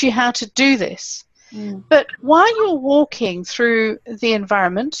teach you how to do this. Mm. But while you're walking through the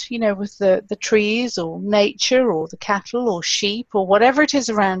environment, with the trees or nature or the cattle or sheep or whatever it is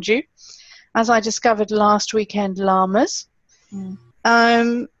around you, as I discovered last weekend, llamas,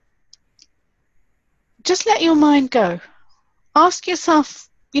 just let your mind go. Ask yourself,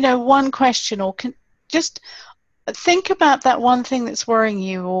 one question, or just think about that one thing that's worrying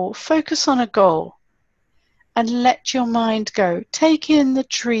you, or focus on a goal. And let your mind go. Take in the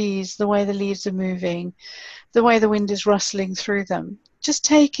trees, the way the leaves are moving, the way the wind is rustling through them. Just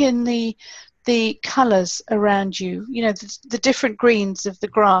take in the colours around you, the different greens of the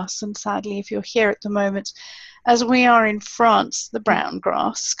grass. And sadly, if you're here at the moment, as we are in France, the brown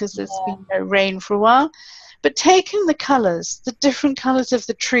grass, because there's been no rain for a while. But take in the colours, the different colours of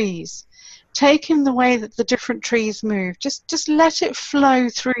the trees. Take in the way that the different trees move. Just let it flow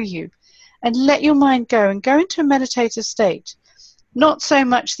through you. And let your mind go and go into a meditative state. Not so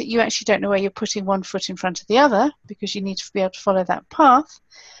much that you actually don't know where you're putting one foot in front of the other, because you need to be able to follow that path,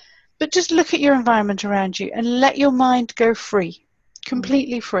 but just look at your environment around you and let your mind go free,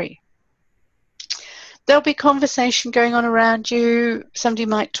 completely free. there'll be conversation going on around you. Somebody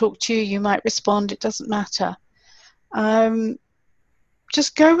might talk to you, you might respond, it doesn't matter.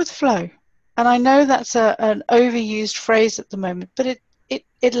 Just go with the flow. And I know that's an overused phrase at the moment, but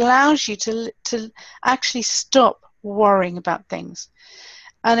it allows you to actually stop worrying about things.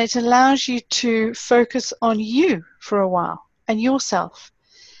 And it allows you to focus on you for a while and yourself.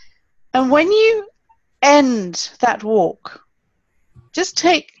 And when you end that walk, just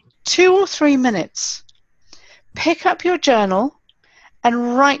take 2 or 3 minutes, pick up your journal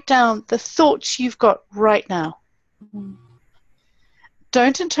and write down the thoughts you've got right now. Mm.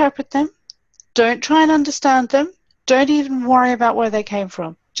 Don't interpret them. Don't try and understand them. Don't even worry about where they came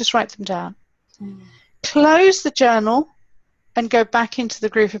from. Just write them down. Mm. Close the journal and go back into the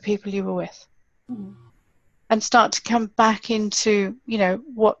group of people you were with. Mm. And start to come back into,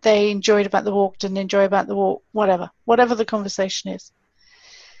 what they enjoyed about the walk, didn't enjoy about the walk, whatever the conversation is.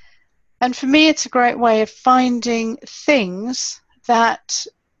 And for me, it's a great way of finding things that,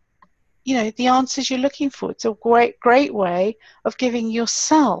 the answers you're looking for. It's a great way of giving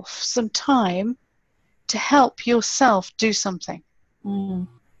yourself some time to help yourself do something. Mm.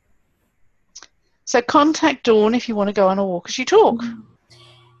 So contact Dawn if you want to go on a walk as you talk.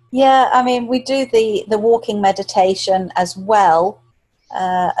 Yeah, I mean, we do the walking meditation as well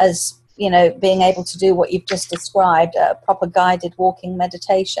as, being able to do what you've just described, a proper guided walking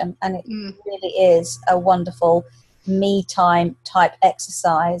meditation. And it really is a wonderful me time type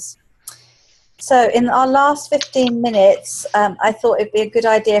exercise. So in our last 15 minutes, I thought it'd be a good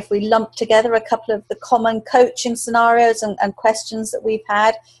idea if we lumped together a couple of the common coaching scenarios and questions that we've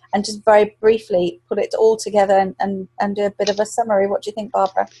had, and just very briefly put it all together and do a bit of a summary. What do you think,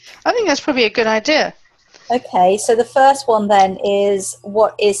 Barbara? I think that's probably a good idea. Okay, so the first one then is,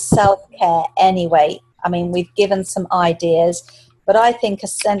 what is self-care anyway? I mean, we've given some ideas, but I think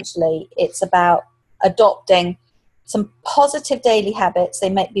essentially it's about adopting some positive daily habits. They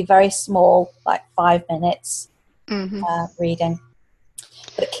might be very small, like 5 minutes reading,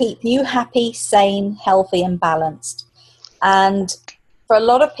 but keep you happy, sane, healthy, and balanced. And for a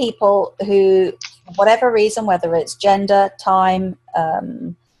lot of people who, for whatever reason, whether it's gender, time,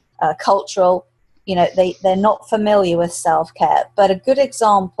 cultural, they're not familiar with self-care. But a good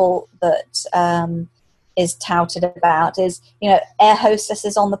example that is touted about is, air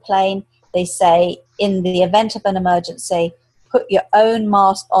hostesses on the plane. They say, in the event of an emergency, put your own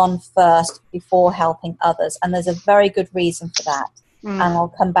mask on first before helping others. And there's a very good reason for that. And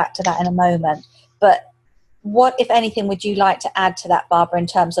I'll come back to that in a moment. But what, if anything, would you like to add to that, Barbara, in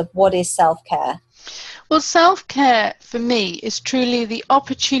terms of what is self-care? Well, self-care for me is truly the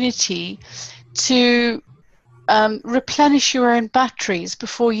opportunity to replenish your own batteries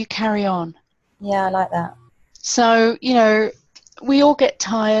before you carry on. Yeah, I like that. So, we all get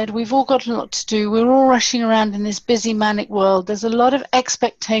tired. We've all got a lot to do. We're all rushing around in this busy, manic world. There's a lot of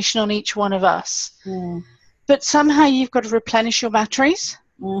expectation on each one of us. But somehow you've got to replenish your batteries.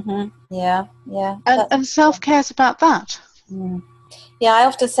 Yeah. And self-care is about that. Yeah, I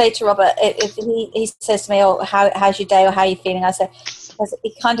often say to Robert, if he says to me, "Oh, how's your day?" or "How are you feeling?" I say,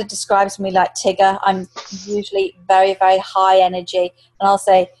 he kind of describes me like Tigger. I'm usually very, very high energy, and I'll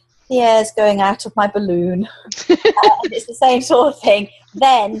say, "The air's going out of my balloon." And it's the same sort of thing.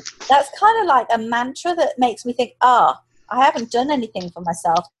 Then that's kind of like a mantra that makes me think, I haven't done anything for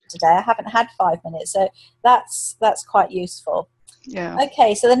myself today. I haven't had 5 minutes. So that's quite useful. Yeah.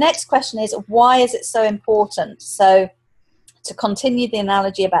 Okay, so the next question is, why is it so important? So to continue the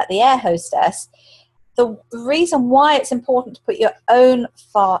analogy about the air hostess, the reason why it's important to put your own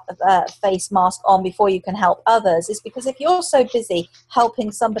face mask on before you can help others is because if you're so busy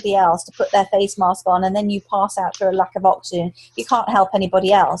helping somebody else to put their face mask on and then you pass out through a lack of oxygen, you can't help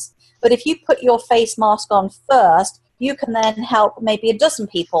anybody else. But if you put your face mask on first, you can then help maybe a dozen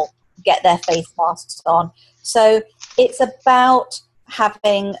people get their face masks on. So it's about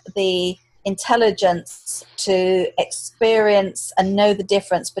having the intelligence to experience and know the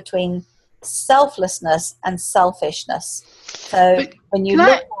difference between selflessness and selfishness. So when you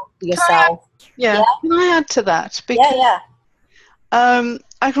look after yourself, can I add to that? Because,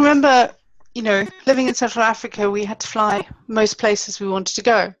 I can remember, living in Central Africa, we had to fly most places we wanted to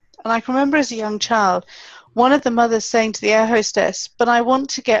go, and I can remember as a young child, one of the mothers saying to the air hostess, "But I want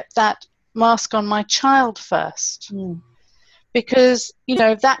to get that mask on my child first." Because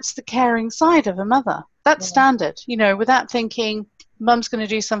that's the caring side of a mother. That's standard, without thinking mum's going to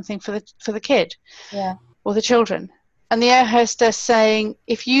do something for the kid or the children. And the air hostess saying,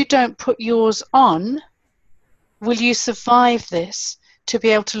 if you don't put yours on, will you survive this to be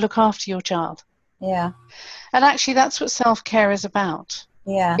able to look after your child? Yeah. And actually that's what self-care is about.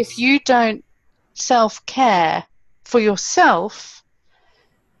 Yeah. If you don't self-care for yourself,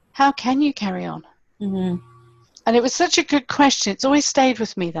 how can you carry on? Mm-hmm. And it was such a good question. It's always stayed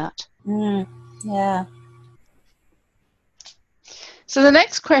with me, that. Yeah. So the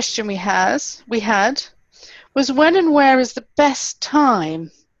next question we had was, when and where is the best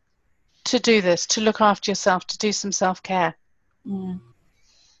time to do this, to look after yourself, to do some self-care?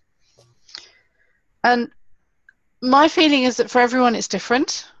 And my feeling is that for everyone it's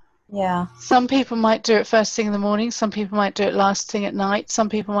different. Yeah. Some people might do it first thing in the morning, some people might do it last thing at night, some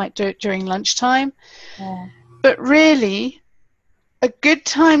people might do it during lunchtime. Yeah. But really, a good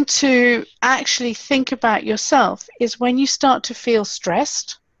time to actually think about yourself is when you start to feel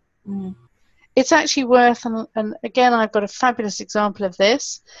stressed. It's actually worth, and again, I've got a fabulous example of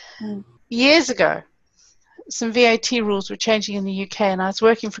this. Years ago, some VAT rules were changing in the UK, and I was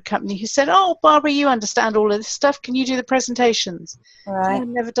working for a company who said, "Oh, Barbara, you understand all of this stuff. Can you do the presentations?" Right. I'd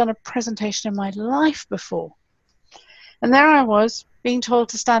never done a presentation in my life before. And there I was, being told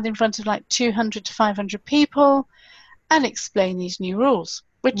to stand in front of like 200 to 500 people and explain these new rules,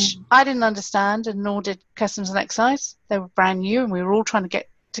 which I didn't understand, and nor did Customs and Excise. They were brand new, and we were all trying to get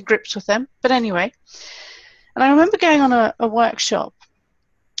to grips with them. But anyway, and I remember going on a workshop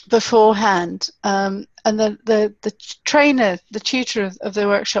beforehand, and the trainer, the tutor of the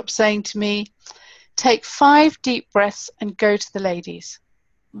workshop, saying to me, "Take 5 deep breaths and go to the ladies."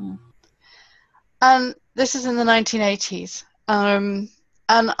 And this is in the 1980s. And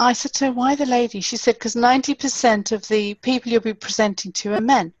I said to her, "Why the ladies?" She said, "Because 90% of the people you'll be presenting to are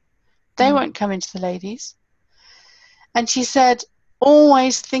men. They won't come into the ladies." And she said,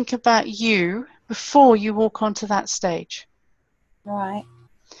 "Always think about you before you walk onto that stage." Right.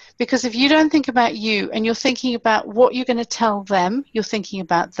 Because if you don't think about you and you're thinking about what you're going to tell them, you're thinking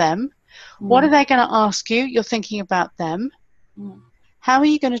about them. What are they going to ask you? You're thinking about them. How are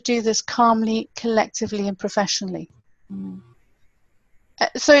you going to do this calmly, collectively, and professionally?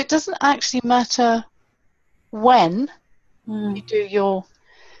 So it doesn't actually matter when you do your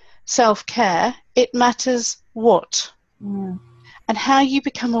self-care. It matters what and how you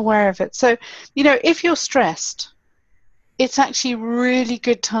become aware of it. So, if you're stressed, it's actually a really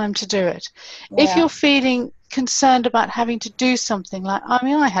good time to do it. Yeah. If you're feeling concerned about having to do something, like,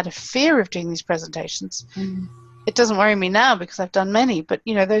 I had a fear of doing these presentations. It doesn't worry me now because I've done many, but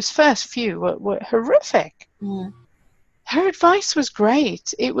those first few were horrific. Her advice was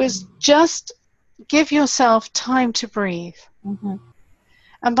great. It was just give yourself time to breathe.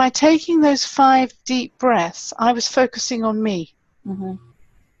 And by taking those 5 deep breaths, I was focusing on me.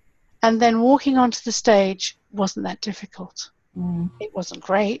 And then walking onto the stage wasn't that difficult. It wasn't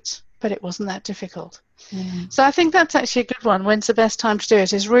great, but it wasn't that difficult. So I think that's actually a good one. When's the best time to do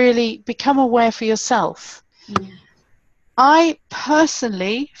it? Is really become aware for yourself. I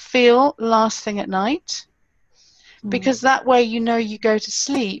personally feel last thing at night, because that way you go to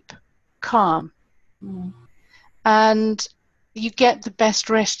sleep calm. And you get the best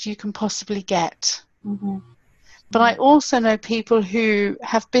rest you can possibly get. But I also know people who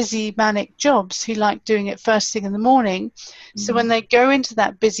have busy manic jobs who like doing it first thing in the morning. So when they go into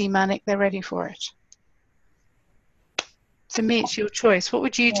that busy manic, they're ready for it. To me, it's your choice. What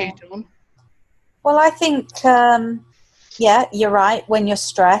would you do, Dawn? Well, I think, you're right. When you're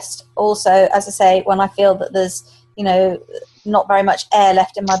stressed, also, as I say, when I feel that there's, not very much air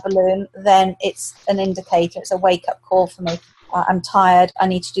left in my balloon, then it's an indicator. It's a wake-up call for me. I'm tired. I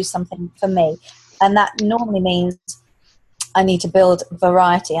need to do something for me. And that normally means I need to build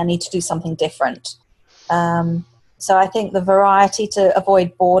variety. I need to do something different. So I think the variety to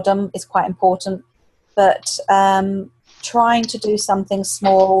avoid boredom is quite important. But trying to do something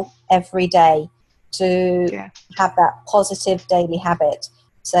small every day to have that positive daily habit.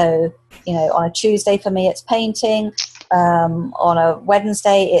 So, on a Tuesday for me, it's painting. On a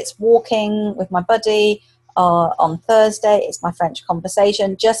Wednesday, it's walking with my buddy. On Thursday, it's my French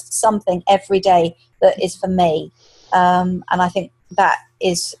conversation. Just something every day that is for me. And I think that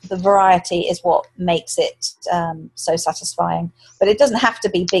is the variety is what makes it so satisfying. But it doesn't have to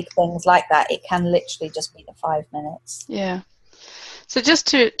be big things like that. It can literally just be the 5 minutes. Yeah. So just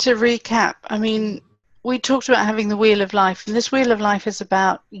to recap, we talked about having the wheel of life, and this wheel of life is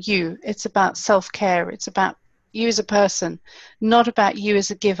about you. It's about self-care. It's about you as a person, not about you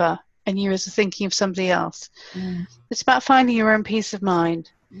as a giver and you as a thinking of somebody else. It's about finding your own peace of mind.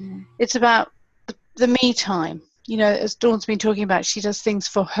 It's about the me time. As Dawn's been talking about, she does things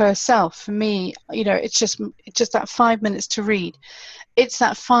for herself. For me, it's just that 5 minutes to read. It's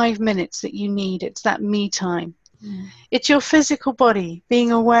that 5 minutes that you need. It's that me time. It's your physical body,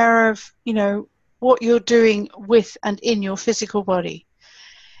 being aware of, what you're doing with and in your physical body.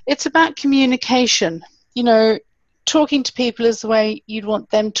 It's about communication. You know, talking to people is the way you'd want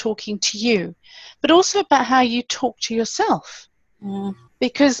them talking to you, but also about how you talk to yourself.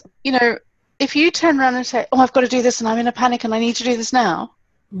 Because, you know, if you turn around and say, oh, I've got to do this and I'm in a panic and I need to do this now,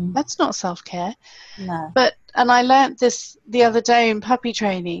 that's not self-care. No. But, and I learnt this the other day in puppy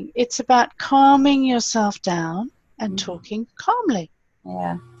training, it's about calming yourself down and talking calmly.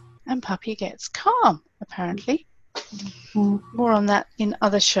 Yeah. And puppy gets calm, apparently. More on that in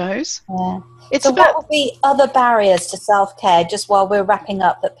other shows. Yeah. It's so about, what would be other barriers to self-care, just while we're wrapping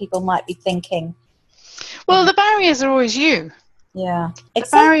up, that people might be thinking? well, the barriers are always you. Yeah,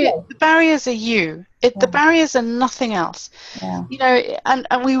 exactly. The barriers are you. The barriers are nothing else. Yeah. You know, and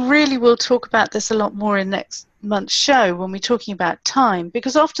we really will talk about this a lot more in next month's show when we're talking about time,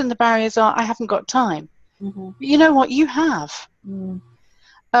 because often the barriers are, I haven't got time. But you know what? You have.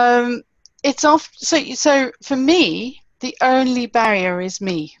 It's off. So for me, the only barrier is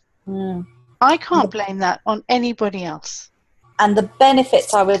me. I can't blame that on anybody else. And the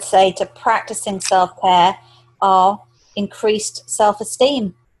benefits, I would say, to practicing self-care are increased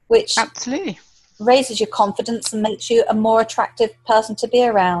self-esteem, which absolutely raises your confidence and makes you a more attractive person to be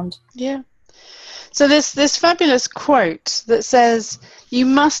around. Yeah. So this fabulous quote that says, you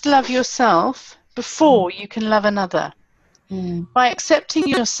must love yourself before you can love another. By accepting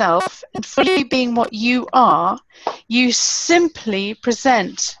yourself and fully being what you are, you simply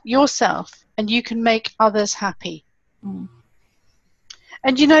present yourself and you can make others happy.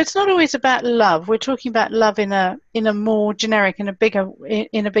 And you know, it's not always about love. We're talking about love in a more generic and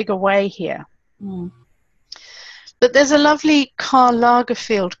in a bigger way here. But there's a lovely Karl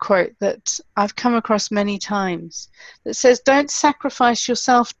Lagerfeld quote that I've come across many times that says, don't sacrifice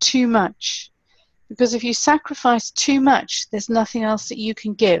yourself too much, because if you sacrifice too much, there's nothing else that you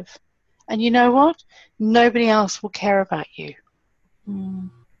can give. And you know what? Nobody else will care about you.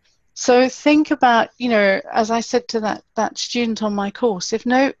 So think about, you know, as I said to that student on my course,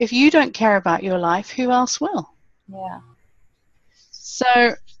 if you don't care about your life, who else will? Yeah.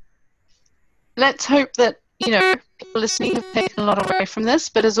 So let's hope that, you know, people listening have taken a lot away from this.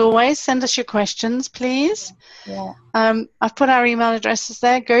 But as always, send us your questions, please. Yeah. I've put our email addresses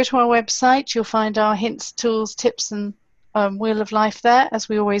there. Go to our website. You'll find our hints, tools, tips, and Wheel of Life there, as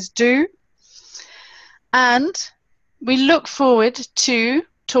we always do. And we look forward to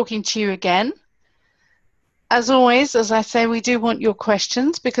talking to you again. As always, as I say, we do want your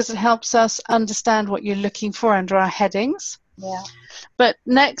questions because it helps us understand what you're looking for under our headings. Yeah. But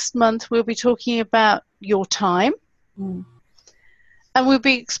next month, we'll be talking about your time. And we'll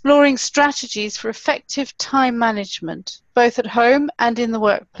be exploring strategies for effective time management, both at home and in the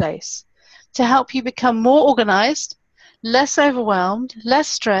workplace, to help you become more organized, less overwhelmed, less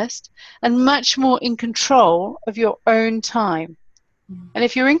stressed, and much more in control of your own time. And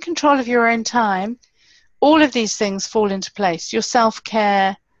if you're in control of your own time, all of these things fall into place, your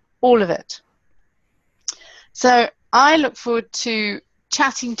self-care, all of it. So I look forward to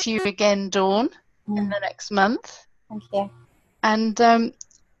chatting to you again, Dawn, in the next month. Thank you. And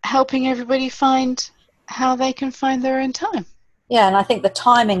helping everybody find how they can find their own time. Yeah, and I think the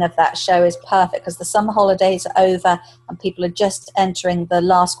timing of that show is perfect because the summer holidays are over and people are just entering the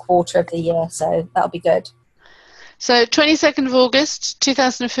last quarter of the year, so that'll be good. So 22nd of August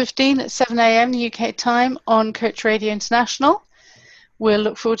 2015 at 7 a.m. UK time on Coach Radio International. We'll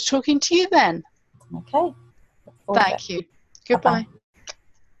look forward to talking to you then. Okay. Thank you. Goodbye. Bye-bye.